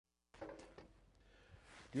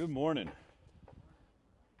Good morning.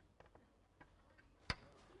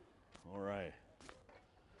 All right.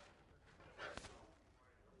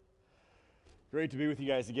 Great to be with you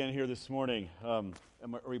guys again here this morning. Are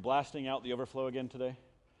we blasting out the overflow again today?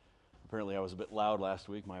 Apparently I was a bit loud last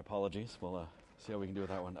week. My apologies. We'll see how we can do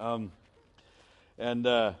with that one.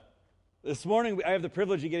 This morning I have the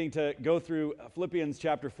privilege of getting to go through Philippians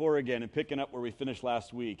chapter 4 again and picking up where we finished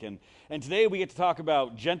last week. And today we get to talk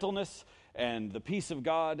about gentleness and the peace of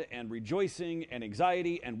God and rejoicing and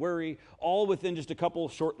anxiety and worry, all within just a couple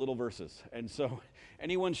short little verses. And so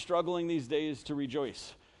anyone struggling these days to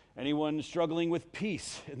rejoice, anyone struggling with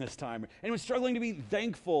peace in this time, anyone struggling to be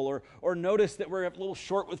thankful or notice that we're a little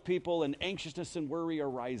short with people and anxiousness and worry are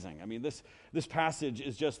rising. I mean, this passage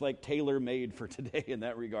is just like tailor-made for today in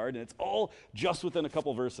that regard, and it's all just within a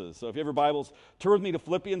couple verses. So if you have your Bibles, turn with me to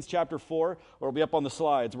Philippians chapter 4, or it'll be up on the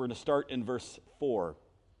slides. We're going to start in verse 4.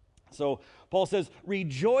 So Paul says,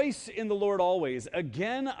 "Rejoice in the Lord always.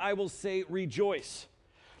 Again, I will say rejoice.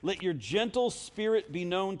 Let your gentle spirit be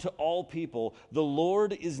known to all people. The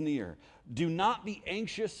Lord is near. Do not be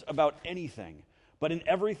anxious about anything, but in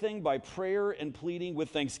everything by prayer and pleading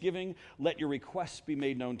with thanksgiving, let your requests be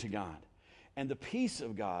made known to God. And the peace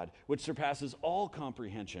of God, which surpasses all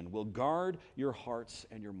comprehension, will guard your hearts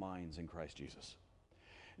and your minds in Christ Jesus."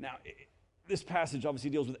 Now, this passage obviously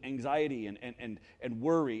deals with anxiety and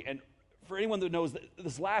worry. And for anyone that knows, that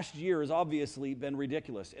this last year has obviously been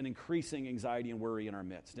ridiculous in increasing anxiety and worry in our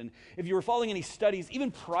midst. And if you were following any studies,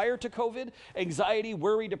 even prior to COVID, anxiety,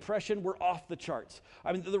 worry, depression were off the charts.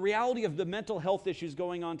 I mean, the reality of the mental health issues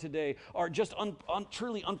going on today are just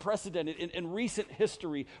truly unprecedented in recent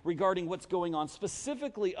history regarding what's going on,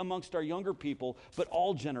 specifically amongst our younger people, but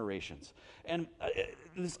all generations. And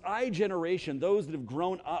this I generation, those that have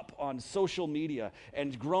grown up on social media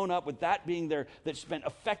and grown up with that being that's been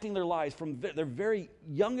affecting their lives from their very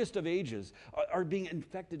youngest of ages, are being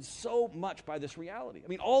infected so much by this reality. I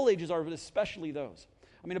mean, all ages are, but especially those.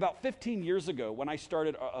 I mean, about 15 years ago, when I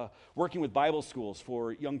started working with Bible schools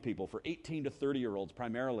for young people, for 18 to 30-year-olds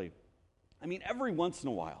primarily, I mean, every once in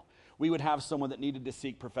a while, we would have someone that needed to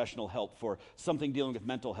seek professional help for something dealing with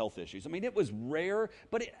mental health issues. I mean, it was rare,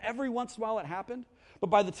 but every once in a while it happened. But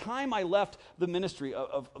by the time I left the ministry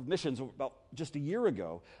of missions about just a year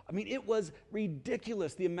ago, I mean, it was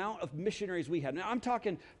ridiculous the amount of missionaries we had. Now, I'm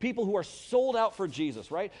talking people who are sold out for Jesus,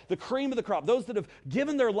 right? The cream of the crop, those that have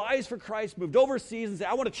given their lives for Christ, moved overseas and said,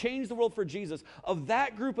 "I want to change the world for Jesus." Of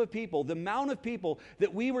that group of people, the amount of people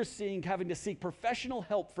that we were seeing having to seek professional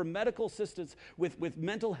help for medical assistance with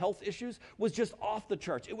mental health issues was just off the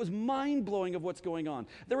charts. It was mind-blowing of what's going on.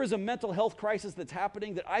 There is a mental health crisis that's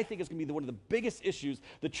happening that I think is going to be one of the biggest issues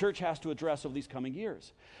the church has to address over these coming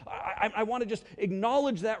years. I want to just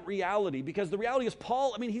acknowledge that reality, because the reality is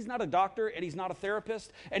Paul, I mean, he's not a doctor and he's not a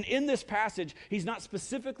therapist, and in this passage, he's not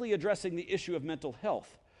specifically addressing the issue of mental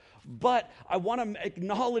health. But I want to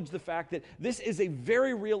acknowledge the fact that this is a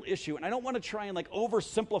very real issue, and I don't want to try and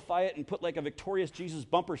oversimplify it and put a Victorious Jesus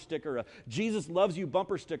bumper sticker, a Jesus loves you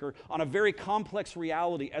bumper sticker on a very complex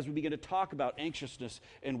reality as we begin to talk about anxiousness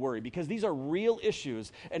and worry, because these are real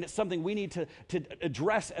issues, and it's something we need to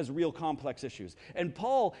address as real complex issues. And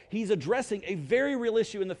Paul, he's addressing a very real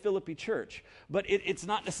issue in the Philippi church, but it's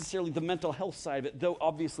not necessarily the mental health side of it, though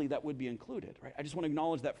obviously that would be included, right? I just want to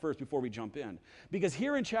acknowledge that first before we jump in, because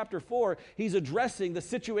here in chapter 4, he's addressing the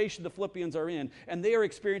situation the Philippians are in, and they are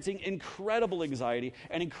experiencing incredible anxiety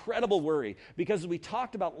and incredible worry, because as we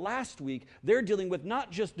talked about last week, they're dealing with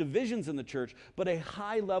not just divisions in the church, but a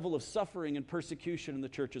high level of suffering and persecution in the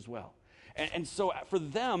church as well. And so for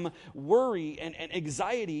them, worry and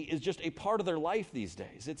anxiety is just a part of their life these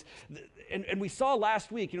days. And we saw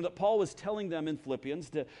last week, that Paul was telling them in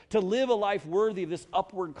Philippians to live a life worthy of this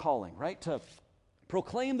upward calling, right? To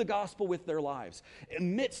proclaim the gospel with their lives,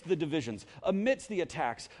 amidst the divisions, amidst the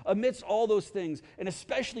attacks, amidst all those things, and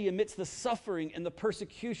especially amidst the suffering and the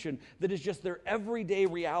persecution that is just their everyday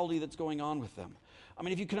reality that's going on with them. I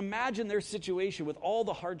mean, if you can imagine their situation with all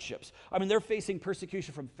the hardships. I mean, they're facing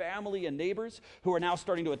persecution from family and neighbors who are now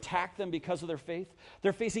starting to attack them because of their faith.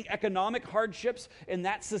 They're facing economic hardships in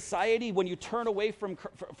that society. When you turn away from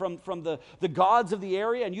the gods of the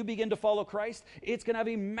area and you begin to follow Christ, it's going to have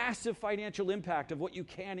a massive financial impact of what you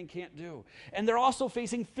can and can't do. And they're also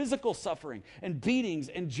facing physical suffering and beatings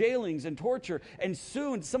and jailings and torture. And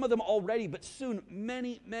soon, some of them already, but soon,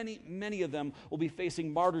 many, many, many of them will be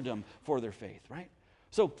facing martyrdom for their faith, right?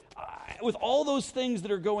 So with all those things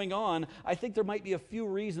that are going on, I think there might be a few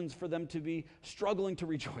reasons for them to be struggling to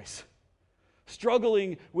rejoice.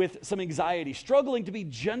 struggling with some anxiety, struggling to be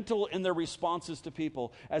gentle in their responses to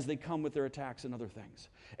people as they come with their attacks and other things.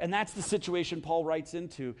 And that's the situation Paul writes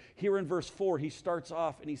into. Here in verse 4, he starts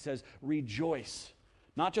off and he says, rejoice.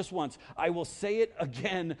 Not just once. I will say it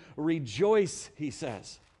again, rejoice, he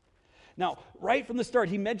says. Now, right from the start,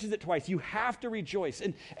 he mentions it twice. You have to rejoice.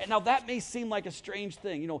 And now that may seem like a strange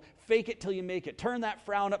thing. Fake it till you make it. Turn that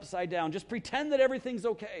frown upside down. Just pretend that everything's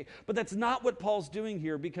okay. But that's not what Paul's doing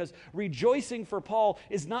here, because rejoicing for Paul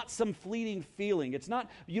is not some fleeting feeling. It's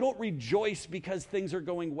not, you don't rejoice because things are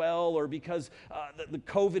going well or because the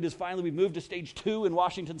COVID is finally, we've moved to stage 2 in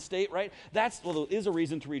Washington State, right? There is a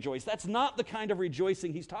reason to rejoice. That's not the kind of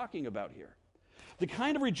rejoicing he's talking about here. The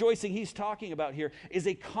kind of rejoicing he's talking about here is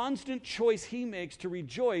a constant choice he makes to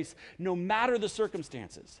rejoice no matter the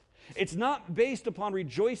circumstances. It's not based upon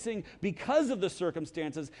rejoicing because of the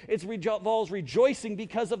circumstances. It involves rejoicing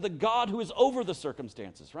because of the God who is over the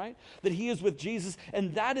circumstances, right? That he is with Jesus,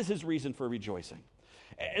 and that is his reason for rejoicing.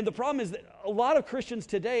 And the problem is that a lot of Christians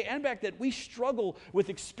today, and back then, we struggle with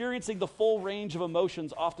experiencing the full range of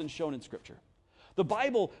emotions often shown in Scripture. The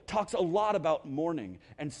Bible talks a lot about mourning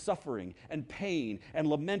and suffering and pain and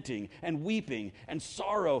lamenting and weeping and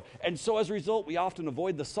sorrow. And so as a result, we often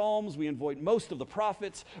avoid the Psalms. We avoid most of the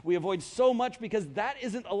prophets. We avoid so much because that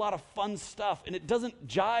isn't a lot of fun stuff. And it doesn't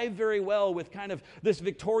jive very well with kind of this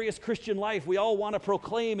victorious Christian life we all want to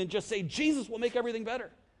proclaim and just say, Jesus will make everything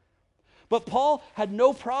better. But Paul had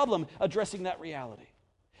no problem addressing that reality.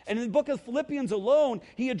 And in the book of Philippians alone,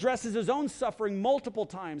 he addresses his own suffering multiple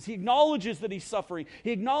times. He acknowledges that he's suffering.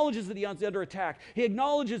 He acknowledges that he's under attack. He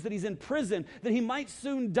acknowledges that he's in prison, that he might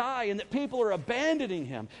soon die, and that people are abandoning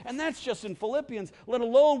him. And that's just in Philippians, let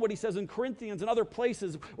alone what he says in Corinthians and other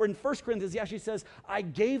places, where in 1 Corinthians he actually says, I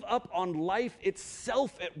gave up on life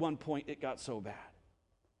itself at one point, it got so bad.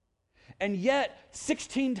 And yet,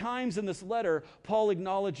 16 times in this letter, Paul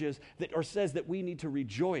acknowledges that, or says that we need to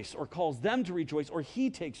rejoice, or calls them to rejoice, or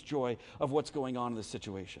he takes joy of what's going on in this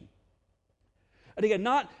situation. And again,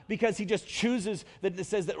 not because he just chooses that it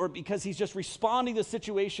says that, or because he's just responding to the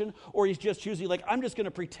situation, or he's just choosing, like, I'm just going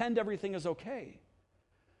to pretend everything is okay.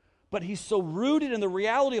 But he's so rooted in the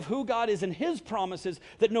reality of who God is and his promises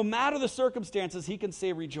that no matter the circumstances, he can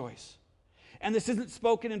say rejoice. And this isn't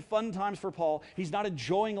spoken in fun times for Paul. He's not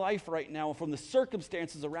enjoying life right now from the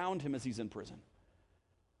circumstances around him as he's in prison.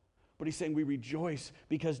 But he's saying we rejoice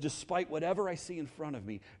because despite whatever I see in front of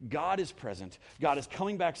me, God is present, God is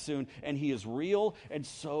coming back soon, and he is real, and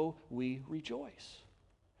so we rejoice.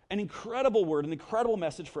 An incredible word, an incredible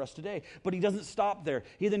message for us today. But he doesn't stop there.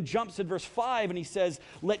 He then jumps in verse 5 and he says,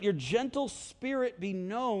 let your gentle spirit be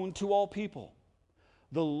known to all people.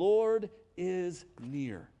 The Lord is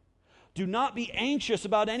near. Do not be anxious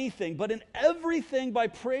about anything, but in everything by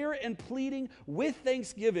prayer and pleading with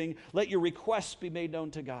thanksgiving, let your requests be made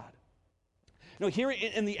known to God. Now, here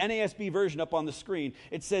in the NASB version up on the screen,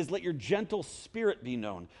 it says, let your gentle spirit be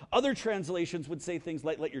known. Other translations would say things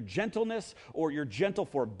like, let your gentleness, or your gentle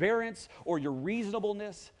forbearance, or your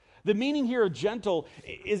reasonableness. The meaning here of gentle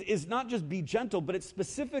is not just be gentle, but it's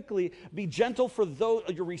specifically be gentle for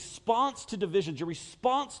your response to divisions, your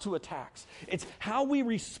response to attacks. It's how we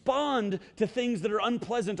respond to things that are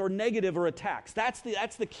unpleasant or negative or attacks. That's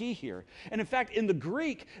the key here. And in fact, in the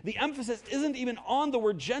Greek, the emphasis isn't even on the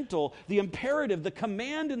word gentle. The imperative, the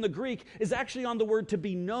command in the Greek is actually on the word to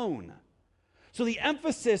be known. So the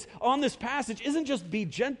emphasis on this passage isn't just be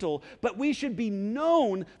gentle, but we should be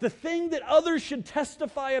known. The thing that others should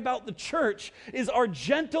testify about the church is our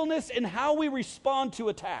gentleness in how we respond to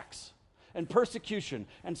attacks and persecution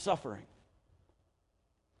and suffering.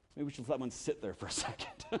 Maybe we should let one sit there for a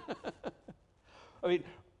second. I mean,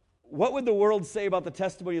 what would the world say about the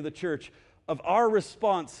testimony of the church of our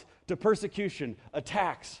response to persecution,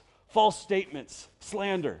 attacks, false statements,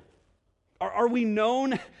 slander? Are we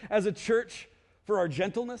known as a church for our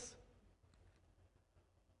gentleness?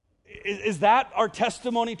 Is that our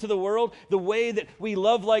testimony to the world? The way that we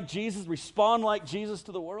love like Jesus, respond like Jesus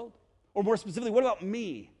to the world? Or more specifically, what about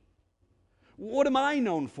me? What am I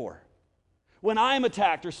known for? When I'm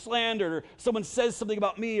attacked or slandered or someone says something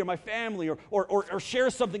about me or my family or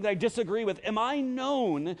shares something that I disagree with, am I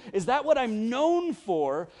known? Is that what I'm known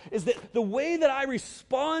for? Is that the way that I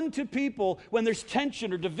respond to people when there's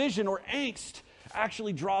tension or division or angst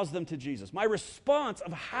actually draws them to Jesus? My response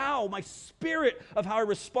of how, my spirit of how I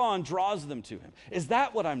respond draws them to him. Is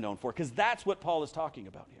that what I'm known for? Because that's what Paul is talking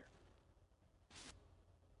about here.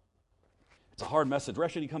 It's a hard message. We're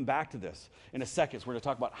actually going to come back to this in a second. So we're going to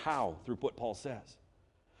talk about how through what Paul says.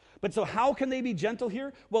 But so how can they be gentle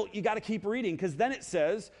here? Well, you got to keep reading because then it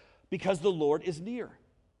says, because the Lord is near.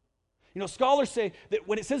 Scholars say that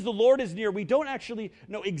when it says the Lord is near, we don't actually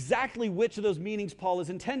know exactly which of those meanings Paul is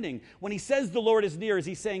intending. When he says the Lord is near, is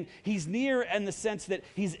he saying he's near in the sense that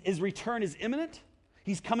his return is imminent?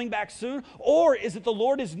 He's coming back soon? Or is it the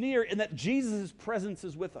Lord is near in that Jesus' presence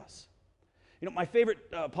is with us? My favorite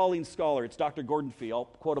Pauline scholar, it's Dr. Gordon Fee. I'll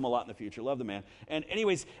quote him a lot in the future. Love the man. And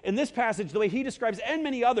anyways, in this passage, the way he describes, and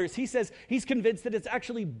many others, he says he's convinced that it's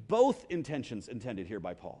actually both intentions intended here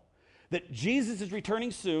by Paul. That Jesus is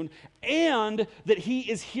returning soon, and that he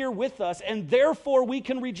is here with us, and therefore we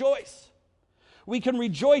can rejoice. We can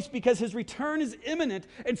rejoice because his return is imminent,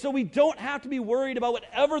 and so we don't have to be worried about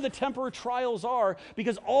whatever the temporary trials are,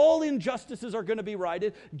 because all injustices are going to be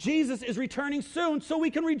righted. Jesus is returning soon, so we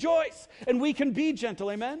can rejoice, and we can be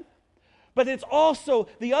gentle, amen? But it's also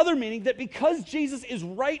the other meaning that because Jesus is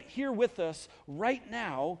right here with us right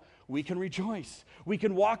now, we can rejoice. We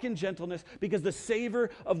can walk in gentleness because the Savior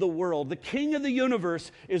of the world, the King of the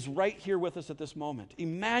universe, is right here with us at this moment.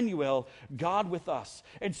 Emmanuel, God with us.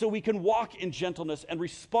 And so we can walk in gentleness and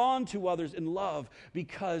respond to others in love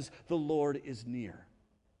because the Lord is near.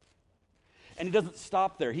 And he doesn't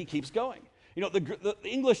stop there. He keeps going. The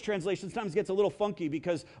English translation sometimes gets a little funky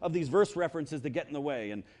because of these verse references that get in the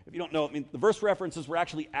way. And if you don't know, the verse references were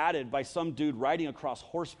actually added by some dude riding across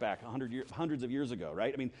horseback hundreds of years ago,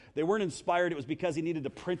 right? They weren't inspired. It was because he needed to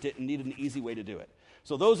print it and needed an easy way to do it.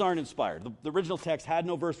 So those aren't inspired. The original text had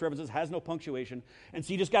no verse references, has no punctuation, and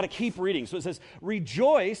so you just got to keep reading. So it says,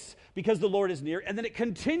 rejoice because the Lord is near, and then it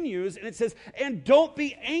continues, and it says, and don't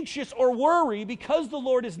be anxious or worry because the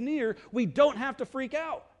Lord is near. We don't have to freak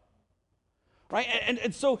out. Right?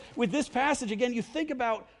 And so with this passage, again, you think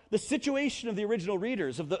about the situation of the original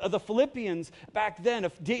readers, of the Philippians back then,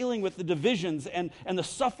 of dealing with the divisions and the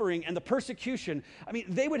suffering and the persecution.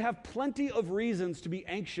 They would have plenty of reasons to be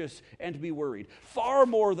anxious and to be worried, far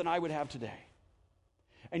more than I would have today.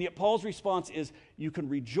 And yet Paul's response is, you can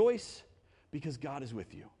rejoice because God is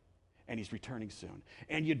with you, and he's returning soon.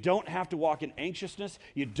 And you don't have to walk in anxiousness.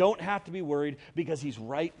 You don't have to be worried because he's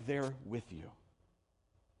right there with you.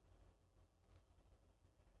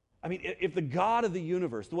 If the God of the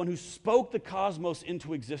universe, the one who spoke the cosmos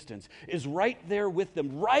into existence, is right there with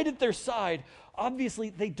them, right at their side,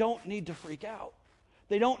 obviously they don't need to freak out.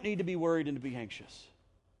 They don't need to be worried and to be anxious.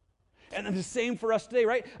 And then the same for us today,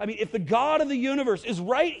 right? If the God of the universe is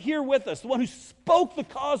right here with us, the one who spoke the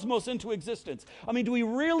cosmos into existence, do we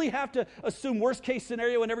really have to assume worst case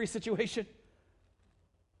scenario in every situation?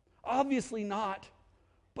 Obviously not,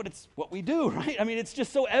 but it's what we do, right? It's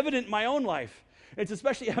just so evident in my own life. It's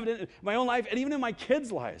especially evident in my own life and even in my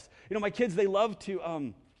kids' lives. My kids, they love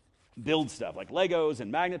to build stuff like Legos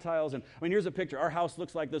and Magnetiles. And here's a picture. Our house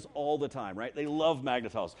looks like this all the time, right? They love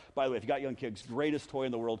Magnetiles. By the way, if you got young kids, greatest toy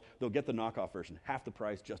in the world. They'll get the knockoff version. Half the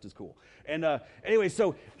price, just as cool. And anyway,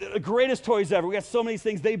 so the greatest toys ever. We got so many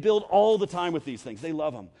things. They build all the time with these things. They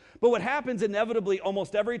love them. But what happens inevitably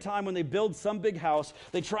almost every time when they build some big house,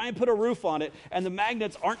 they try and put a roof on it, and the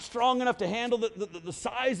magnets aren't strong enough to handle the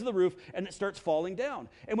size of the roof, and it starts falling down.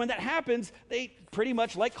 And when that happens, they pretty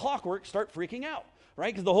much like clockwork start freaking out.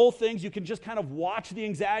 Right? Because the whole thing's, you can just kind of watch the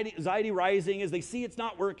anxiety rising as they see it's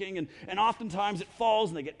not working, and oftentimes it falls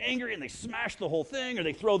and they get angry and they smash the whole thing or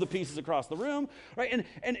they throw the pieces across the room, right?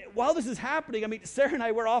 And while this is happening, Sarah and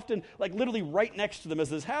I, we're often like literally right next to them as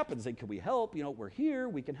this happens, saying, can we help? We're here,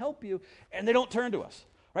 we can help you. And they don't turn to us.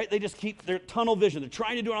 Right? They just keep their tunnel vision. They're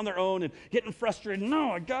trying to do it on their own and getting frustrated.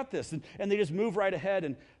 No, I got this. And they just move right ahead.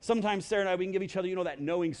 And sometimes Sarah and I, we can give each other, that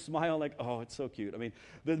knowing smile like, oh, it's so cute.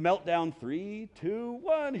 The meltdown, 3, 2,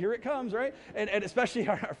 1, here it comes, right? And especially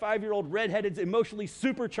our 5-year-old redheaded, emotionally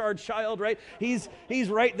supercharged child, right? He's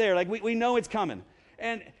right there. Like we know it's coming.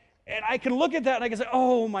 And I can look at that and I can say,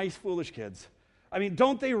 oh, my foolish kids.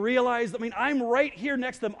 Don't they realize, I'm right here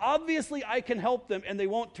next to them. Obviously, I can help them, and they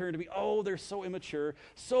won't turn to me. Oh, they're so immature,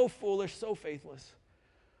 so foolish, so faithless.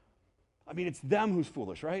 It's them who's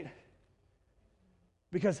foolish, right?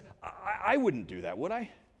 Because I wouldn't do that, would I?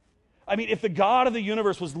 If the God of the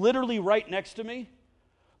universe was literally right next to me,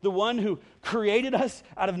 the one who created us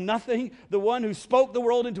out of nothing, the one who spoke the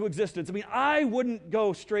world into existence, I wouldn't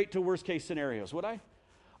go straight to worst case scenarios, would I?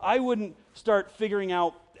 I wouldn't start figuring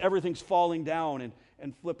out everything's falling down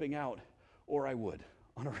and flipping out, or I would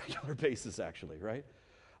on a regular basis, actually, right?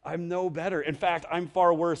 I'm no better. In fact, I'm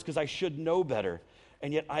far worse because I should know better,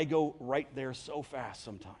 and yet I go right there so fast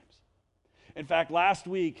sometimes. In fact, last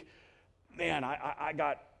week, man, I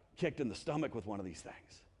got kicked in the stomach with one of these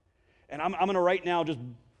things. And I'm going to right now just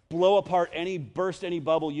blow apart burst any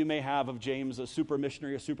bubble you may have of James, a super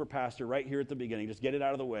missionary, a super pastor, right here at the beginning. Just get it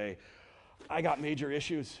out of the way. I got major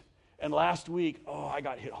issues. And last week, I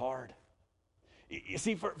got hit hard. You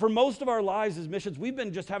see, for most of our lives as missions, we've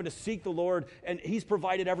been just having to seek the Lord, and he's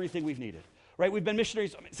provided everything we've needed. Right? We've been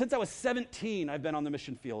missionaries. Since I was 17, I've been on the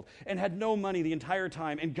mission field and had no money the entire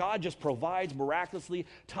time. And God just provides miraculously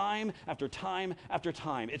time after time after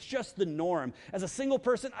time. It's just the norm. As a single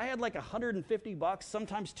person, I had like $150,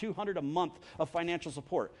 sometimes $200 a month of financial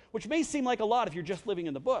support, which may seem like a lot if you're just living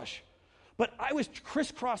in the bush. But I was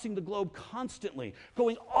crisscrossing the globe constantly,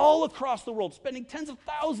 going all across the world, spending tens of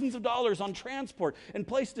thousands of dollars on transport and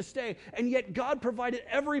place to stay, and yet God provided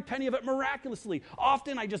every penny of it miraculously.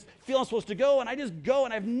 Often I just feel I'm supposed to go, and I just go,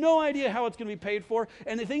 and I have no idea how it's going to be paid for,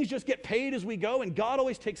 and the things just get paid as we go, and God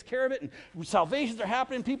always takes care of it, and salvations are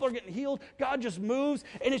happening, people are getting healed, God just moves,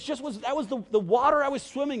 and that was the water I was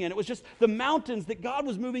swimming in. It was just the mountains that God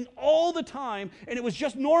was moving all the time, and it was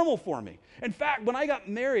just normal for me. In fact, when I got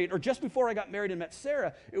married, or just before I got married and met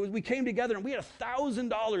Sarah, we came together and we had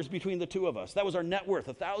 $1,000 between the two of us. That was our net worth,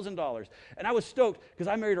 $1,000. And I was stoked because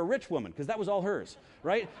I married a rich woman because that was all hers,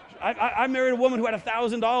 right? I married a woman who had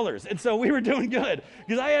 $1,000. And so we were doing good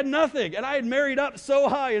because I had nothing. And I had married up so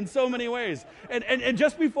high in so many ways. And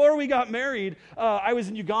just before we got married, I was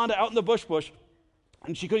in Uganda out in the bush.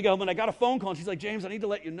 And she couldn't get home, and I got a phone call, and she's like, James, I need to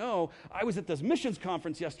let you know, I was at this missions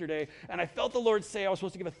conference yesterday, and I felt the Lord say I was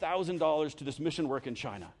supposed to give $1,000 to this mission work in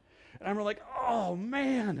China. And I'm like, oh,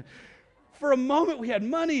 man. For a moment, we had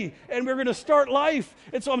money, and we were going to start life.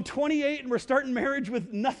 And so I'm 28, and we're starting marriage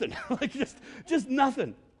with nothing, like just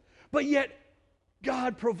nothing. But yet,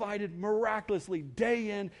 God provided miraculously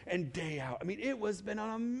day in and day out. I mean, it was been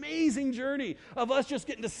an amazing journey of us just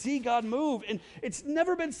getting to see God move. And it's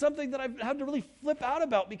never been something that I've had to really flip out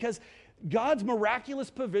about because God's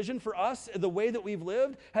miraculous provision for us, the way that we've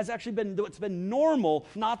lived, has actually been what's been normal,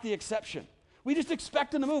 not the exception. We just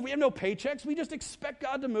expect him to move. We have no paychecks. We just expect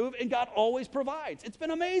God to move, and God always provides. It's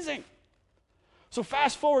been amazing. So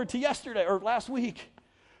fast forward to yesterday or last week.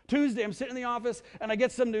 Tuesday, I'm sitting in the office, and I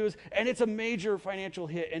get some news, and it's a major financial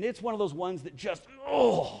hit, and it's one of those ones that just,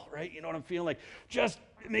 right? You know what I'm feeling like? Just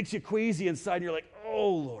it makes you queasy inside, and you're like, oh,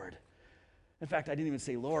 Lord. In fact, I didn't even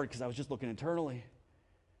say Lord because I was just looking internally,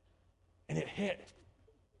 and it hit,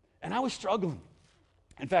 and I was struggling.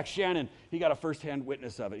 In fact, Shannon, he got a firsthand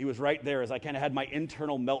witness of it. He was right there as I kind of had my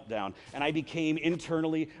internal meltdown, and I became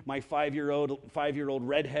internally my five-year-old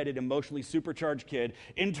redheaded, emotionally supercharged kid.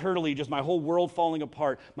 Internally, just my whole world falling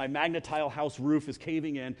apart. My magnetile house roof is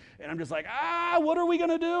caving in, and I'm just like, what are we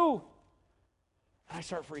going to do? And I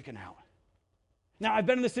start freaking out. Now, I've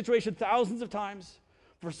been in this situation thousands of times.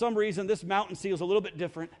 For some reason, this mountain sea was a little bit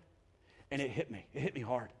different, and it hit me. It hit me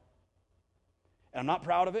hard. And I'm not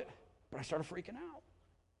proud of it, but I started freaking out.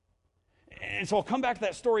 And so I'll come back to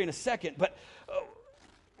that story in a second, but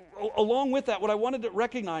along with that, what I wanted to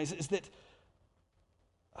recognize is that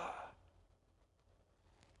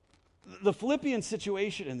the Philippians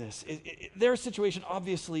situation in this, their situation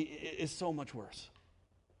obviously is so much worse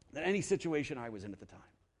than any situation I was in at the time.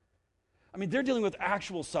 I mean, they're dealing with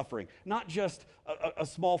actual suffering, not just a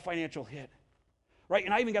small financial hit. Right?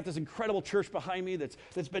 And I even got this incredible church behind me that's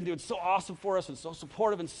been doing so awesome for us and so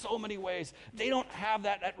supportive in so many ways. They don't have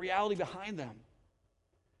that reality behind them.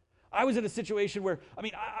 I was in a situation where, I'm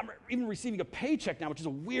even receiving a paycheck now, which is a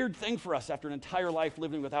weird thing for us after an entire life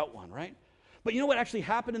living without one, right? But you know what actually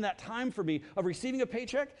happened in that time for me of receiving a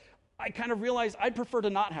paycheck? I kind of realized I'd prefer to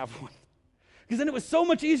not have one. Because then it was so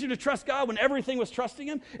much easier to trust God when everything was trusting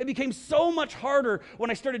him. It became so much harder when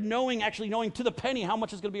I started knowing to the penny how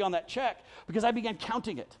much is going to be on that check, because I began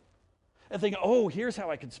counting it and thinking, oh, here's how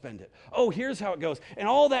I could spend it. Oh, here's how it goes. And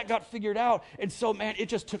all that got figured out. And so, man, it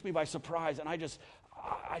just took me by surprise, and I just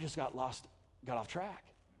got off track.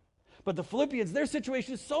 But the Philippians, their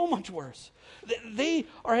situation is so much worse. They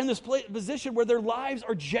are in this position where their lives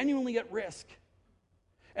are genuinely at risk.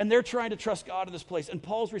 And they're trying to trust God in this place. And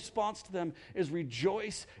Paul's response to them is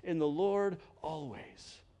rejoice in the Lord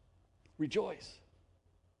always. Rejoice.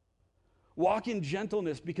 Walk in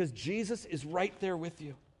gentleness because Jesus is right there with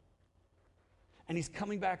you. And he's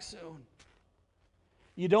coming back soon.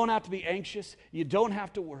 You don't have to be anxious. You don't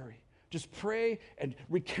have to worry. Just pray and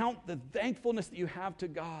recount the thankfulness that you have to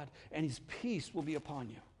God, and his peace will be upon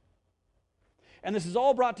you. And this is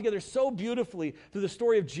all brought together so beautifully through the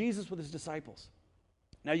story of Jesus with his disciples.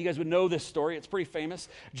 Now, you guys would know this story. It's pretty famous.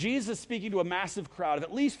 Jesus speaking to a massive crowd of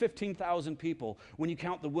at least 15,000 people when you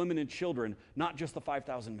count the women and children, not just the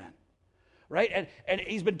 5,000 men. Right? And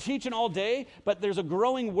he's been teaching all day, but there's a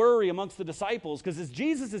growing worry amongst the disciples because as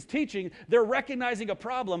Jesus is teaching, they're recognizing a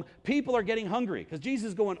problem. People are getting hungry because Jesus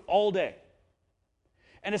is going all day.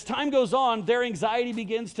 And as time goes on, their anxiety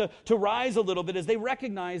begins to rise a little bit as they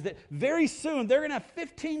recognize that very soon they're going to have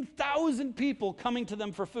 15,000 people coming to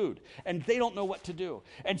them for food. And they don't know what to do.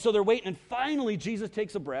 And so they're waiting. And finally, Jesus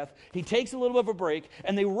takes a breath. He takes a little bit of a break.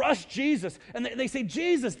 And they rush Jesus. And they say,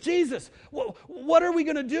 Jesus, what are we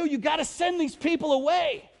going to do? You got to send these people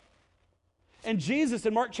away. And Jesus,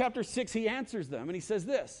 in Mark chapter 6, he answers them. And he says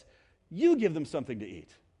this, you give them something to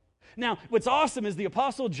eat. Now, what's awesome is the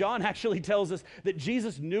Apostle John actually tells us that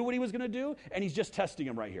Jesus knew what he was going to do, and he's just testing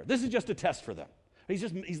them right here. This is just a test for them.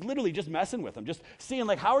 He's literally just messing with them, just seeing,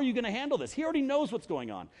 like, how are you going to handle this? He already knows what's going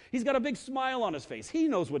on. He's got a big smile on his face. He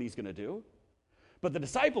knows what he's going to do, but the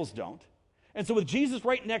disciples don't. And so with Jesus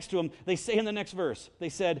right next to him, they say in the next verse, they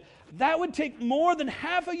said, that would take more than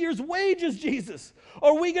half a year's wages, Jesus.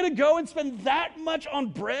 Are we going to go and spend that much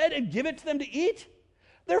on bread and give it to them to eat?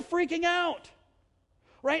 They're freaking out.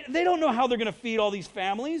 Right? They don't know how they're going to feed all these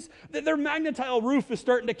families. Their magnetile roof is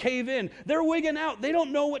starting to cave in. They're wigging out. They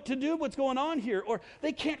don't know what to do, what's going on here. Or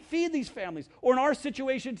they can't feed these families. Or in our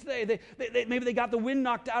situation today, maybe they got the wind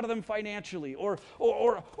knocked out of them financially. Or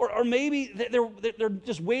maybe they're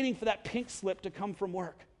just waiting for that pink slip to come from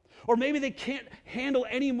work. Or maybe they can't handle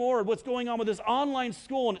any more of what's going on with this online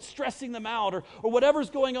school and it's stressing them out, or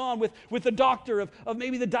whatever's going on with the doctor of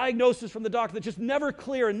maybe the diagnosis from the doctor that's just never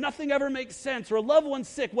clear and nothing ever makes sense, or a loved one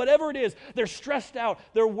sick, whatever it is, they're stressed out,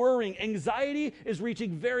 they're worrying. Anxiety is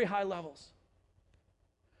reaching very high levels.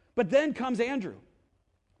 But then comes Andrew.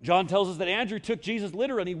 John tells us that Andrew took Jesus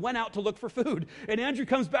literally and he went out to look for food. And Andrew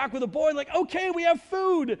comes back with a boy like, okay, we have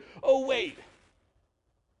food. Oh, wait.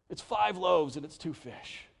 It's 5 loaves and it's 2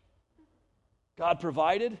 fish. God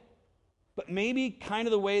provided, but maybe kind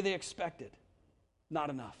of the way they expected. Not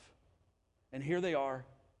enough. And here they are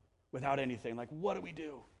without anything. Like, what do we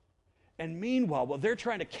do? And meanwhile, while they're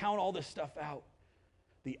trying to count all this stuff out,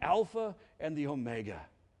 the Alpha and the Omega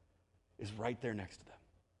is right there next to them.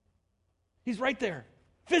 He's right there,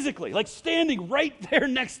 physically, like standing right there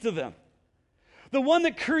next to them. The one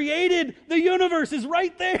that created the universe is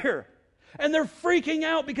right there. And they're freaking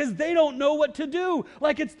out because they don't know what to do,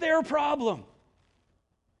 like it's their problem.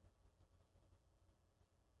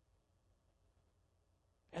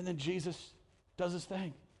 And then Jesus does his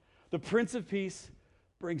thing. The Prince of Peace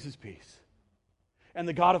brings his peace. And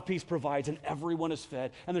the God of peace provides, and everyone is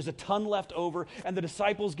fed. And there's a ton left over, and the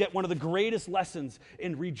disciples get one of the greatest lessons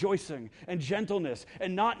in rejoicing and gentleness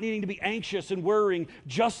and not needing to be anxious and worrying,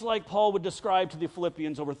 just like Paul would describe to the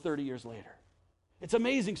Philippians over 30 years later. It's an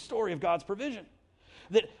amazing story of God's provision.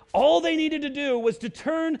 That all they needed to do was to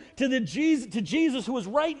turn to Jesus, who was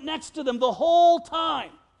right next to them the whole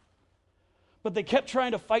time. But they kept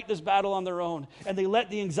trying to fight this battle on their own, and they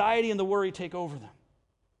let the anxiety and the worry take over them.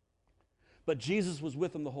 But Jesus was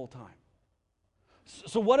with them the whole time.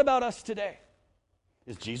 So what about us today?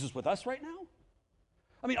 Is Jesus with us right now?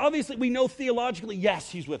 I mean, obviously, we know theologically,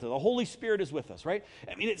 yes, he's with us. The Holy Spirit is with us, right?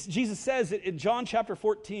 I mean, Jesus says it in John chapter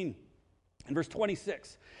 14, in verse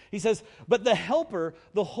 26. He says, but the Helper,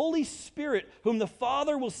 the Holy Spirit, whom the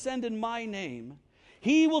Father will send in my name,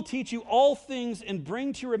 he will teach you all things and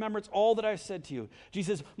bring to your remembrance all that I have said to you.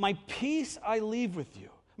 Jesus says, my peace I leave with you.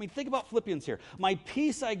 I mean, think about Philippians here. My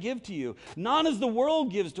peace I give to you, not as the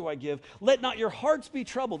world gives do I give. Let not your hearts be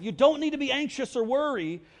troubled. You don't need to be anxious or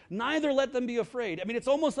worry, neither let them be afraid. I mean, it's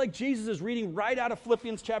almost like Jesus is reading right out of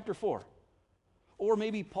Philippians chapter 4. Or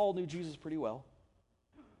maybe Paul knew Jesus pretty well.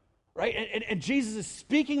 Right? And Jesus is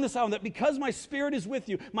speaking this out, that because my Spirit is with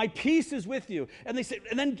you, my peace is with you. And they say,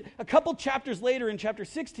 and then a couple chapters later in chapter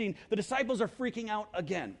 16, the disciples are freaking out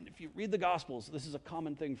again. If you read the Gospels, this is a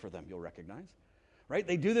common thing for them, you'll recognize. Right?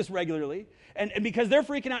 They do this regularly. And because they're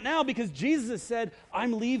freaking out now, because Jesus has said,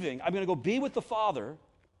 I'm leaving. I'm going to go be with the Father,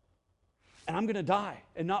 and I'm going to die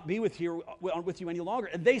and not be with you any longer.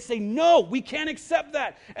 And they say, no, we can't accept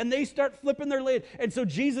that. And they start flipping their lid. And so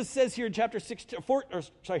Jesus says here in chapter 16,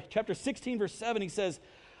 verse 7, he says,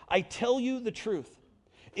 I tell you the truth.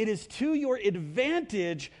 It is to your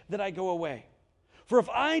advantage that I go away. For if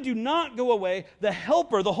I do not go away, the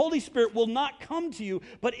Helper, the Holy Spirit, will not come to you.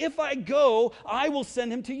 But if I go, I will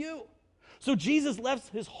send him to you. So Jesus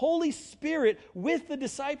left his Holy Spirit with the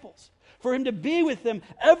disciples, for him to be with them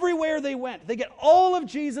everywhere they went. They get all of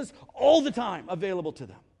Jesus all the time available to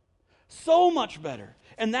them. So much better.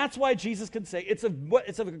 And that's why Jesus can say, it's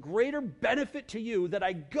of a greater benefit to you that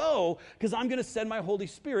I go, because I'm going to send my Holy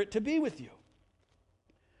Spirit to be with you.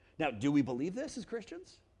 Now, do we believe this as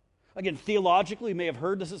Christians? Again, theologically, we may have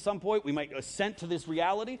heard this at some point. We might assent to this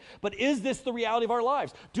reality. But is this the reality of our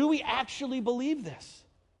lives? Do we actually believe this?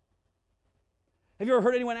 Have you ever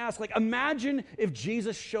heard anyone ask, like, imagine if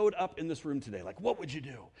Jesus showed up in this room today? Like, what would you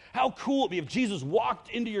do? How cool would it be if Jesus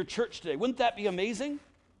walked into your church today? Wouldn't that be amazing?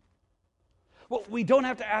 Well, we don't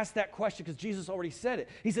have to ask that question because Jesus already said it.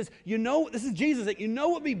 He says, this is Jesus, that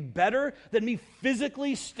what would be better than me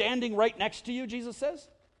physically standing right next to you, Jesus says?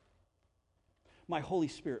 My Holy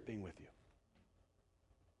Spirit being with you.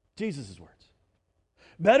 Jesus' words.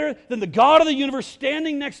 Better than the God of the universe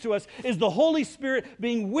standing next to us is the Holy Spirit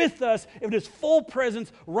being with us in His full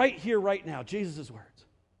presence right here, right now. Jesus' words.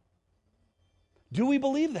 Do we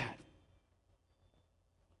believe that?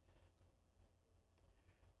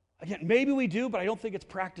 Again, maybe we do, but I don't think it's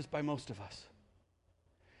practiced by most of us.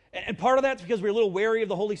 And part of that's because we're a little wary of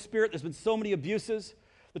the Holy Spirit. There's been so many abuses.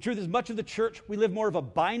 The truth is, much of the church, we live more of a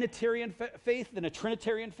binitarian faith than a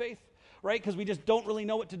trinitarian faith. Right? Because we just don't really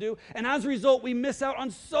know what to do. And as a result, we miss out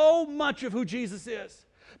on so much of who Jesus is.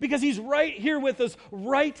 Because He's right here with us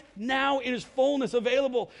right now in His fullness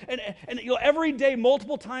available. And every day,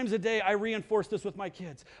 multiple times a day, I reinforce this with my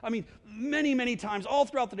kids. I mean, many, many times, all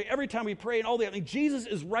throughout the day, every time we pray and all day, Jesus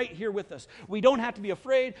is right here with us. We don't have to be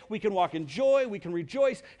afraid. We can walk in joy. We can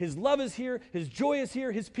rejoice. His love is here. His joy is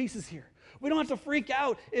here. His peace is here. We don't have to freak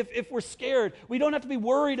out if we're scared. We don't have to be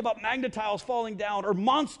worried about magnetiles falling down or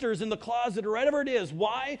monsters in the closet or whatever it is.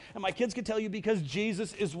 Why? And my kids can tell you, because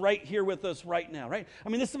Jesus is right here with us right now, right? I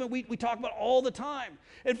mean, this is something we talk about all the time.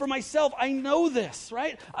 And for myself, I know this,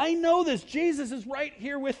 right? I know this. Jesus is right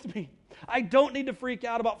here with me. I don't need to freak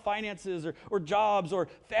out about finances or jobs or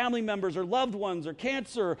family members or loved ones or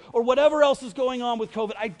cancer or whatever else is going on with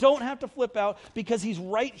COVID. I don't have to flip out because He's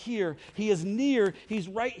right here. He is near. He's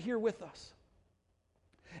right here with us.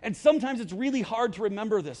 And sometimes it's really hard to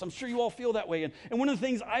remember this. I'm sure you all feel that way. And one of the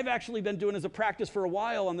things I've actually been doing as a practice for a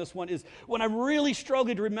while on this one is when I'm really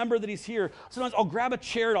struggling to remember that He's here, sometimes I'll grab a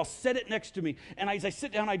chair and I'll set it next to me. And as I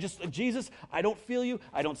sit down, Jesus, I don't feel you.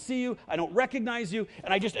 I don't see you. I don't recognize you.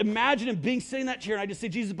 And I just imagine Him sitting in that chair. And I just say,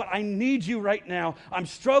 Jesus, but I need you right now. I'm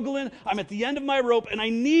struggling. I'm at the end of my rope. And I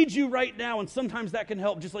need you right now. And sometimes that can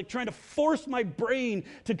help. Just like trying to force my brain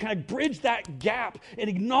to kind of bridge that gap and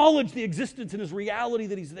acknowledge the existence and His reality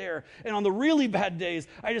that He's there. And on the really bad days,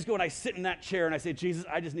 I just go and I sit in that chair and I say, Jesus,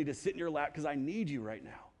 I just need to sit in your lap because I need you right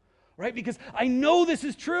now. Right? Because I know this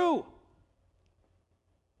is true.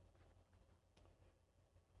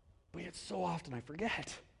 But yet so often I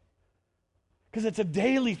forget. Because it's a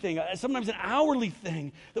daily thing, sometimes an hourly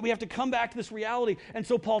thing, that we have to come back to this reality. And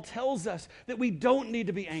so Paul tells us that we don't need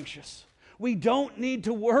to be anxious. We don't need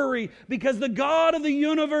to worry because the God of the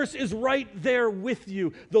universe is right there with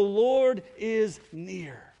you. The Lord is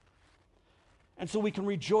near. And so we can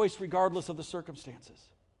rejoice regardless of the circumstances.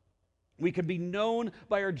 We can be known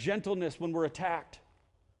by our gentleness when we're attacked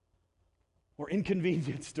or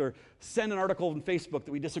inconvenienced or send an article on Facebook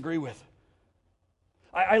that we disagree with.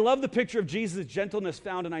 I love the picture of Jesus' gentleness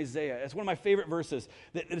found in Isaiah. It's one of my favorite verses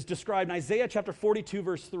that is described in Isaiah chapter 42,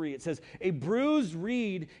 verse 3. It says, a bruised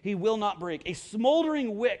reed He will not break. A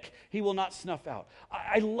smoldering wick He will not snuff out.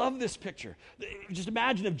 I love this picture. Just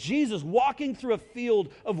imagine if Jesus walking through a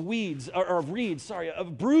field of weeds, or of reeds,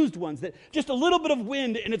 of bruised ones, that just a little bit of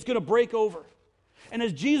wind and it's going to break over. And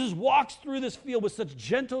as Jesus walks through this field with such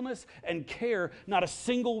gentleness and care, not a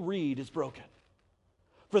single reed is broken.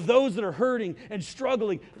 For those that are hurting and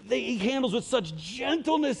struggling, He handles with such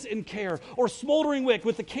gentleness and care. Or smoldering wick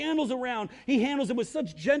with the candles around, He handles them with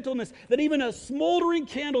such gentleness that even a smoldering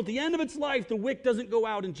candle at the end of its life, the wick doesn't go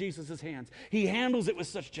out in Jesus' hands. He handles it with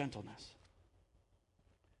such gentleness.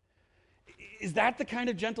 Is that the kind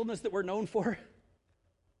of gentleness that we're known for?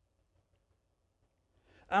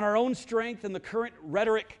 On our own strength and the current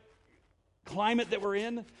rhetoric climate that we're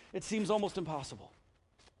in, it seems almost impossible.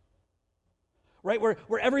 Right,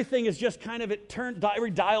 where everything is just kind of every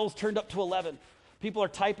dial's turned up to 11. People are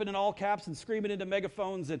typing in all caps and screaming into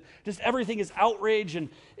megaphones, and just everything is outrage, and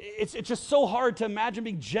it's just so hard to imagine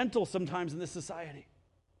being gentle sometimes in this society.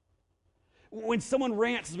 When someone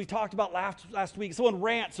rants, as we talked about last week, someone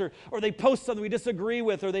rants or they post something we disagree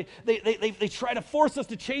with, or they try to force us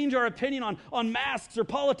to change our opinion on masks or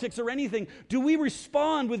politics or anything, do we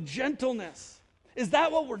respond with gentleness? Is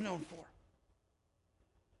that what we're known for?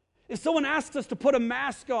 If someone asks us to put a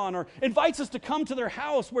mask on or invites us to come to their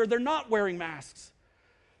house where they're not wearing masks,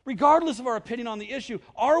 regardless of our opinion on the issue,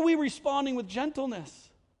 are we responding with gentleness?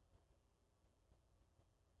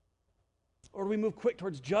 Or do we move quick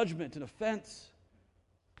towards judgment and offense?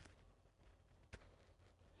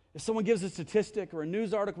 If someone gives a statistic or a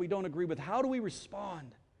news article we don't agree with, how do we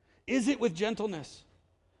respond? Is it with gentleness?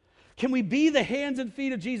 Can we be the hands and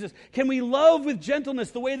feet of Jesus? Can we love with gentleness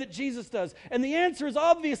the way that Jesus does? And the answer is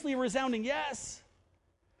obviously a resounding yes.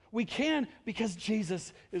 We can because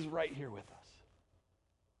Jesus is right here with us.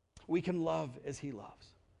 We can love as he loves.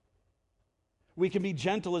 We can be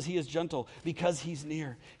gentle as he is gentle because he's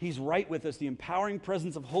near. He's right with us. The empowering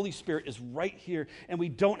presence of Holy Spirit is right here, and we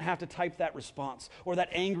don't have to type that response or that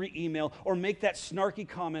angry email or make that snarky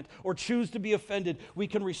comment or choose to be offended. We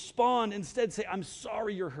can respond, instead say, I'm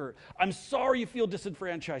sorry you're hurt. I'm sorry you feel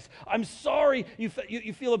disenfranchised. I'm sorry you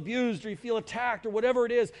feel abused or you feel attacked or whatever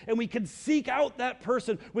it is, and we can seek out that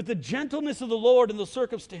person with the gentleness of the Lord in the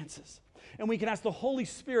circumstances. And we can ask the Holy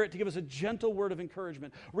Spirit to give us a gentle word of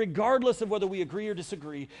encouragement, regardless of whether we agree or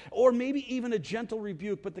disagree, or maybe even a gentle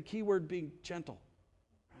rebuke, but the key word being gentle.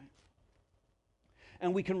 Right?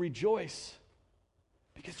 And we can rejoice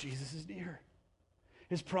because Jesus is near.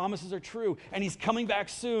 His promises are true, and he's coming back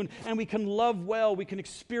soon, and we can love well. We can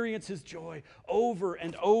experience his joy over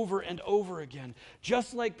and over and over again.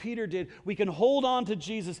 Just like Peter did, we can hold on to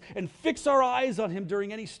Jesus and fix our eyes on him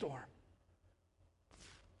during any storm.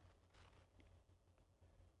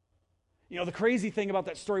 You know, the crazy thing about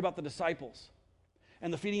that story about the disciples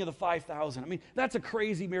and the feeding of the 5,000, I mean, that's a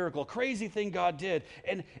crazy miracle, crazy thing God did.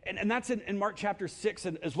 And that's in Mark chapter 6,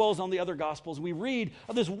 and as well as on the other Gospels. We read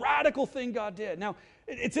of this radical thing God did. Now,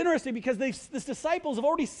 it's interesting because these disciples have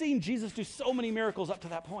already seen Jesus do so many miracles up to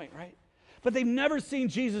that point, right? But they've never seen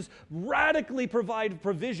Jesus radically provide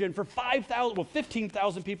provision for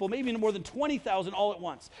 15,000 people, maybe more than 20,000 all at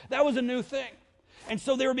once. That was a new thing. And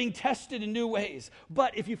so they were being tested in new ways.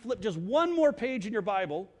 But if you flip just one more page in your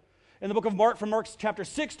Bible, in the book of Mark, from Mark chapter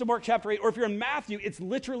 6 to Mark chapter 8, or if you're in Matthew, it's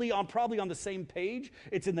literally probably on the same page.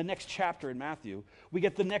 It's in the next chapter in Matthew. We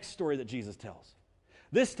get the next story that Jesus tells.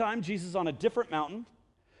 This time, Jesus is on a different mountain.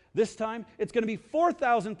 This time, it's going to be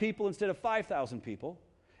 4,000 people instead of 5,000 people.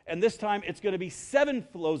 And this time, it's going to be 7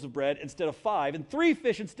 loaves of bread instead of 5, and 3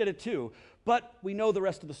 fish instead of 2. But we know the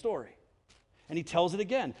rest of the story. And he tells it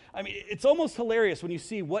again. I mean, it's almost hilarious when you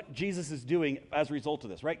see what Jesus is doing as a result of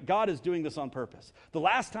this, right? God is doing this on purpose. The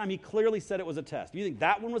last time he clearly said it was a test. You think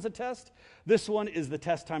that one was a test? This one is the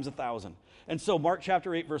test times 1,000. And so Mark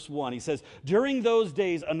chapter 8, verse 1, he says, during those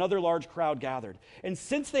days, another large crowd gathered. And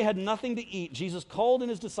since they had nothing to eat, Jesus called in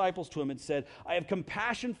his disciples to him and said, I have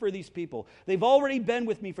compassion for these people. They've already been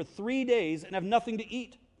with me for 3 days and have nothing to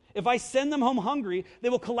eat. If I send them home hungry, they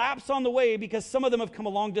will collapse on the way because some of them have come a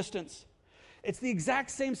long distance. It's the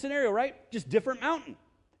exact same scenario, right? Just different mountain.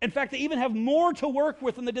 In fact, they even have more to work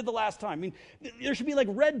with than they did the last time. I mean, there should be like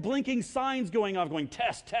red blinking signs going off, going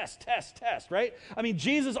test, test, test, test, right? I mean,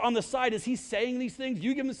 Jesus on the side, is he saying these things?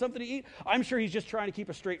 You give him something to eat? I'm sure he's just trying to keep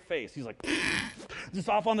a straight face. He's like, just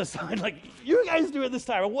off on the side, like, you guys do it this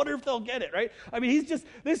time. I wonder if they'll get it, right? I mean,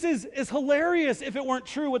 this is hilarious if it weren't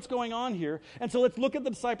true what's going on here. And so let's look at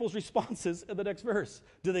the disciples' responses in the next verse.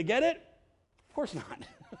 Do they get it? Of course not.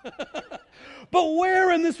 But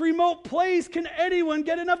where in this remote place can anyone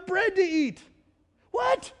get enough bread to eat?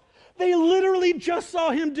 What? They literally just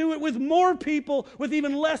saw him do it with more people, with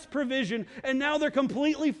even less provision, and now they're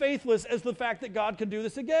completely faithless as the fact that God can do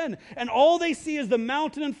this again. And all they see is the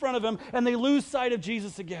mountain in front of them, and they lose sight of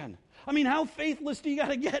Jesus again. I mean, how faithless do you got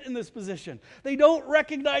to get in this position? They don't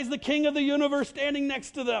recognize the King of the universe standing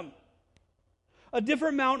next to them. A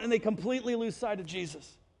different mountain, and they completely lose sight of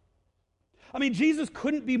Jesus. I mean, Jesus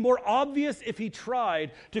couldn't be more obvious if he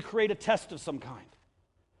tried to create a test of some kind.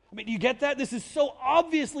 I mean, do you get that? This is so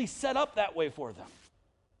obviously set up that way for them.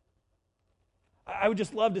 I would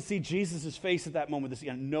just love to see Jesus' face at that moment, this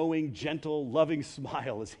knowing, gentle, loving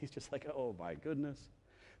smile as he's just like, oh my goodness.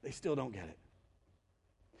 They still don't get it.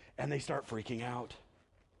 And they start freaking out.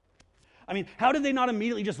 I mean, how did they not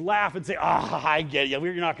immediately just laugh and say, I get you.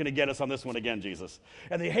 You're not going to get us on this one again, Jesus.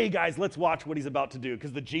 And they, hey guys, let's watch what he's about to do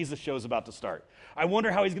because the Jesus show is about to start. I wonder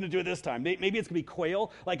how he's going to do it this time. Maybe it's going to be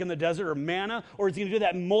quail like in the desert or manna, or is he going to do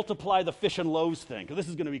that and multiply the fish and loaves thing? Because this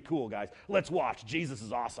is going to be cool, guys. Let's watch. Jesus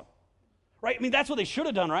is awesome. Right? I mean, that's what they should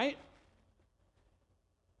have done, right?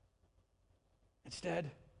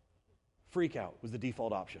 Instead, freak out was the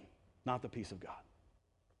default option, not the peace of God.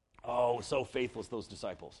 Oh, so faithless, those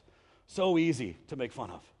disciples. So easy to make fun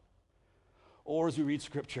of. Or as we read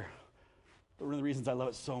Scripture, one of the reasons I love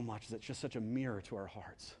it so much is it's just such a mirror to our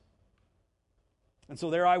hearts. And so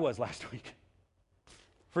there I was last week,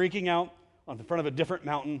 freaking out on the front of a different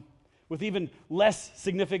mountain with even less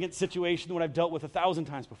significant situation than what I've dealt with 1,000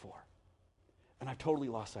 times before. And I've totally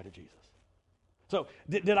lost sight of Jesus. So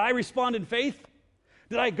did I respond in faith?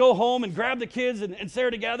 Did I go home and grab the kids and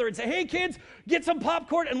Sarah together and say, hey kids, get some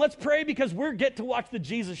popcorn and let's pray because we're get to watch the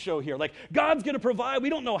Jesus show here. Like God's going to provide. We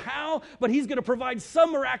don't know how, but he's going to provide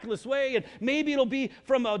some miraculous way. And maybe it'll be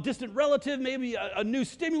from a distant relative, maybe a new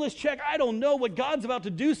stimulus check. I don't know what God's about to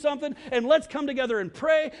do something. And let's come together and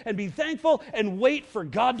pray and be thankful and wait for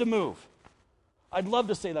God to move. I'd love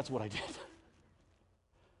to say that's what I did.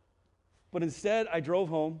 But instead, I drove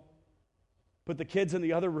home, put the kids in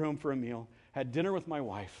the other room for a meal, had dinner with my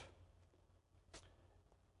wife,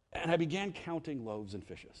 and I began counting loaves and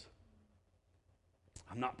fishes.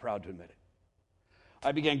 I'm not proud to admit it.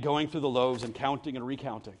 I began going through the loaves and counting and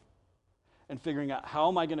recounting and figuring out how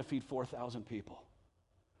am I going to feed 4,000 people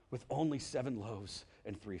with only 7 loaves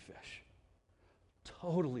and 3 fish.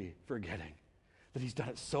 Totally forgetting that he's done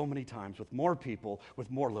it so many times with more people,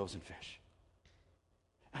 with more loaves and fish.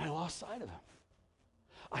 And I lost sight of him.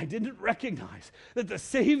 I didn't recognize that the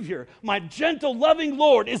Savior, my gentle, loving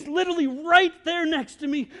Lord, is literally right there next to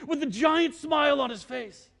me with a giant smile on his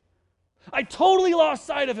face. I totally lost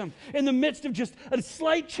sight of him in the midst of just a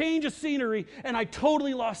slight change of scenery, and I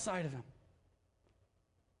totally lost sight of him.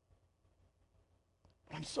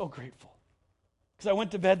 But I'm so grateful because I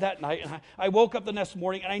went to bed that night, and I woke up the next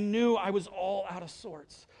morning, and I knew I was all out of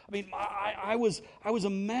sorts. I mean, I was a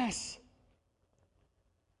mess.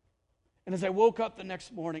 And as I woke up the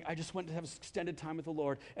next morning, I just went to have extended time with the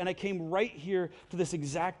Lord. And I came right here to this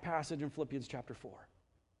exact passage in Philippians chapter 4.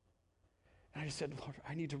 And I just said, Lord,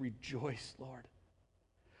 I need to rejoice, Lord,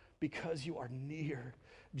 because you are near.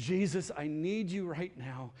 Jesus, I need you right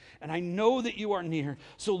now. And I know that you are near.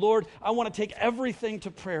 So, Lord, I want to take everything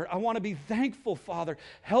to prayer. I want to be thankful, Father.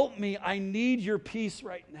 Help me. I need your peace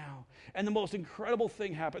right now. And the most incredible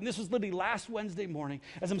thing happened. This was literally last Wednesday morning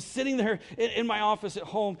as I'm sitting there in my office at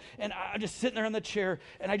home, and I'm just sitting there in the chair,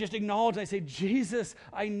 and I just acknowledge, and I say, Jesus,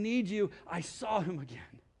 I need you. I saw him again.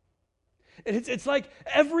 And it's like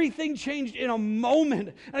everything changed in a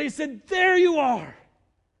moment. And I said, there you are.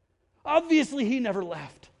 Obviously, he never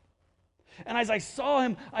left. And as I saw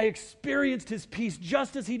him, I experienced his peace,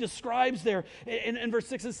 just as he describes there in verse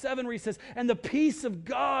 6 and 7, where he says, and the peace of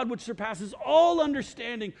God, which surpasses all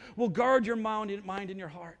understanding, will guard your mind and your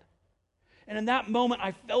heart. And in that moment,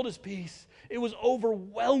 I felt his peace. It was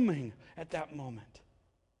overwhelming at that moment.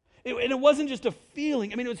 And it wasn't just a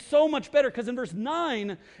feeling. I mean, it was so much better, because in verse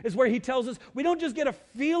 9 is where he tells us we don't just get a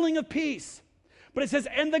feeling of peace, but it says,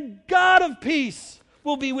 and the God of peace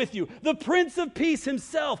will be with you. The Prince of Peace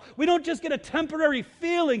himself. We don't just get a temporary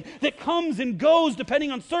feeling that comes and goes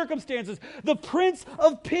depending on circumstances. The Prince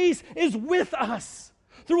of Peace is with us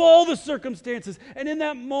through all the circumstances. And in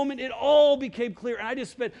that moment, it all became clear. And I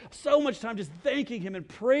just spent so much time just thanking him and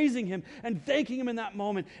praising him and thanking him in that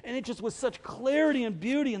moment. And it just was such clarity and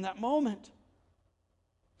beauty in that moment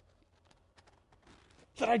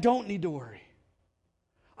that I don't need to worry.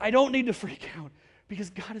 I don't need to freak out, because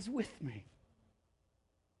God is with me.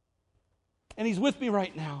 And he's with me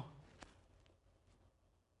right now.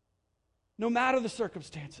 No matter the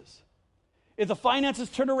circumstances. If the finances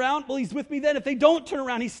turn around, well, he's with me then. If they don't turn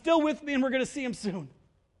around, he's still with me, and we're going to see him soon.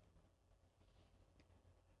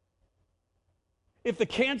 If the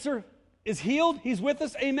cancer is healed, he's with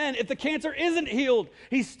us, amen. If the cancer isn't healed,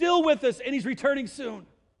 he's still with us, and he's returning soon.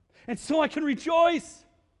 And so I can rejoice.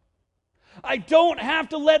 I don't have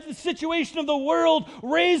to let the situation of the world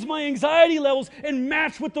raise my anxiety levels and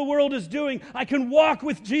match what the world is doing. I can walk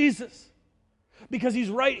with Jesus because he's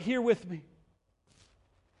right here with me.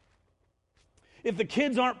 If the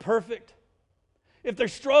kids aren't perfect, if they're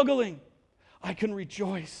struggling, I can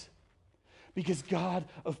rejoice because God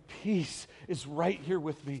of peace is right here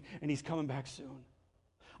with me, and he's coming back soon.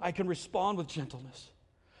 I can respond with gentleness.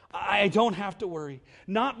 I don't have to worry,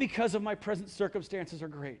 not because of my present circumstances are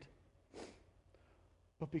great,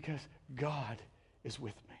 but because God is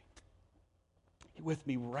with me. With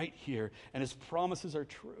me right here, and his promises are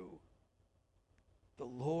true. The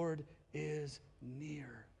Lord is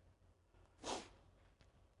near.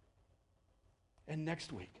 And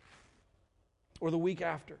next week, or the week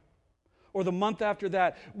after, or the month after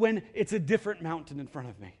that, when it's a different mountain in front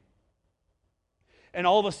of me, and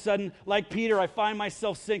all of a sudden, like Peter, I find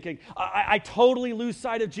myself sinking. I totally lose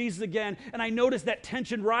sight of Jesus again, and I notice that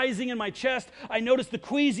tension rising in my chest. I notice the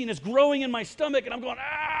queasiness growing in my stomach, and I'm going,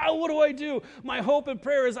 what do I do? My hope and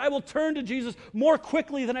prayer is I will turn to Jesus more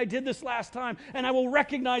quickly than I did this last time, and I will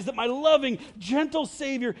recognize that my loving, gentle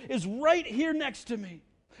Savior is right here next to me,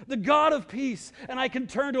 the God of peace, and I can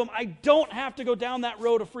turn to him. I don't have to go down that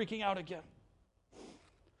road of freaking out again.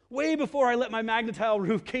 Way before I let my magnetile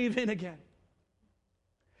roof cave in again.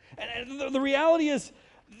 And the reality is,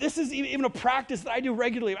 This is even a practice that I do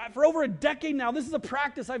regularly. For over a decade now, this is a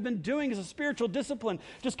practice I've been doing as a spiritual discipline,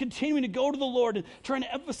 just continuing to go to the Lord and trying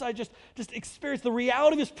to emphasize, just experience the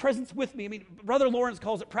reality of His presence with me. I mean, Brother Lawrence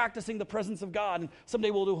calls it practicing the presence of God, and someday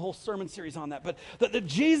we'll do a whole sermon series on that. But that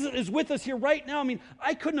Jesus is with us here right now. I mean,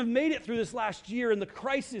 I couldn't have made it through this last year and the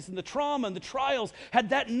crisis and the trauma and the trials had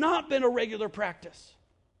that not been a regular practice.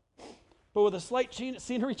 But with a slight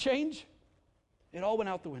scenery change, it all went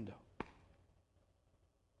out the window.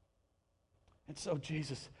 And so,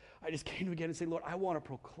 Jesus, I just came to you again and say, Lord, I want to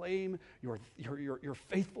proclaim your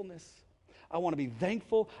faithfulness. I want to be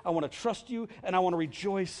thankful. I want to trust you, and I want to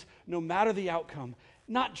rejoice no matter the outcome.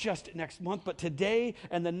 Not just next month, but today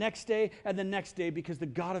and the next day and the next day, because the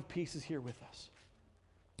God of peace is here with us.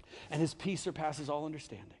 And His peace surpasses all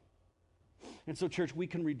understanding. And so, church, we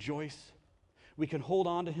can rejoice. We can hold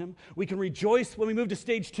on to Him. We can rejoice when we move to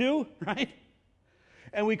stage 2, right?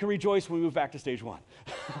 And we can rejoice when we move back to stage 1.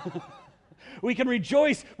 We can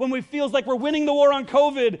rejoice when it feels like we're winning the war on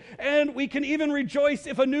COVID, and we can even rejoice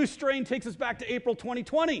if a new strain takes us back to April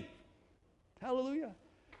 2020. Hallelujah.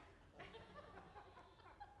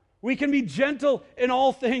 We can be gentle in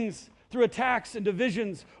all things through attacks and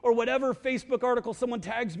divisions or whatever Facebook article someone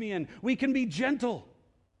tags me in. We can be gentle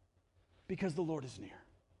because the Lord is near.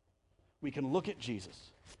 We can look at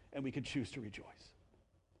Jesus and we can choose to rejoice.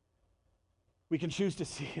 We can choose to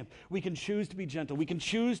see Him. We can choose to be gentle. We can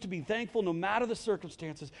choose to be thankful no matter the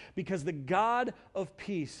circumstances, because the God of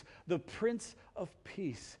peace, the Prince of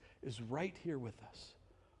Peace, is right here with us,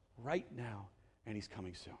 right now, and He's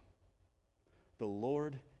coming soon. The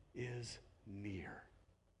Lord is near.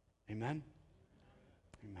 Amen?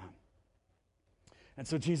 Amen. And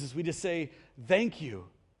so, Jesus, we just say, thank you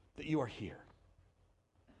that you are here.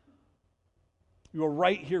 You are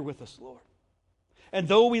right here with us, Lord. And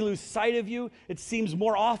though we lose sight of you, it seems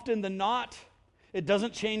more often than not, it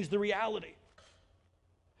doesn't change the reality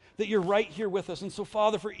that you're right here with us. And so,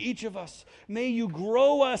 Father, for each of us, may you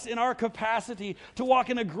grow us in our capacity to walk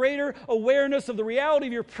in a greater awareness of the reality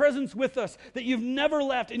of your presence with us, that you've never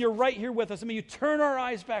left and you're right here with us. And may you turn our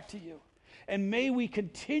eyes back to you. And may we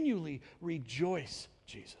continually rejoice,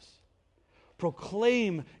 Jesus.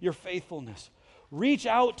 Proclaim your faithfulness. Reach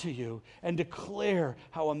out to you and declare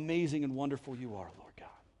how amazing and wonderful you are, Lord God.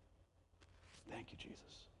 Thank you,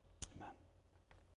 Jesus.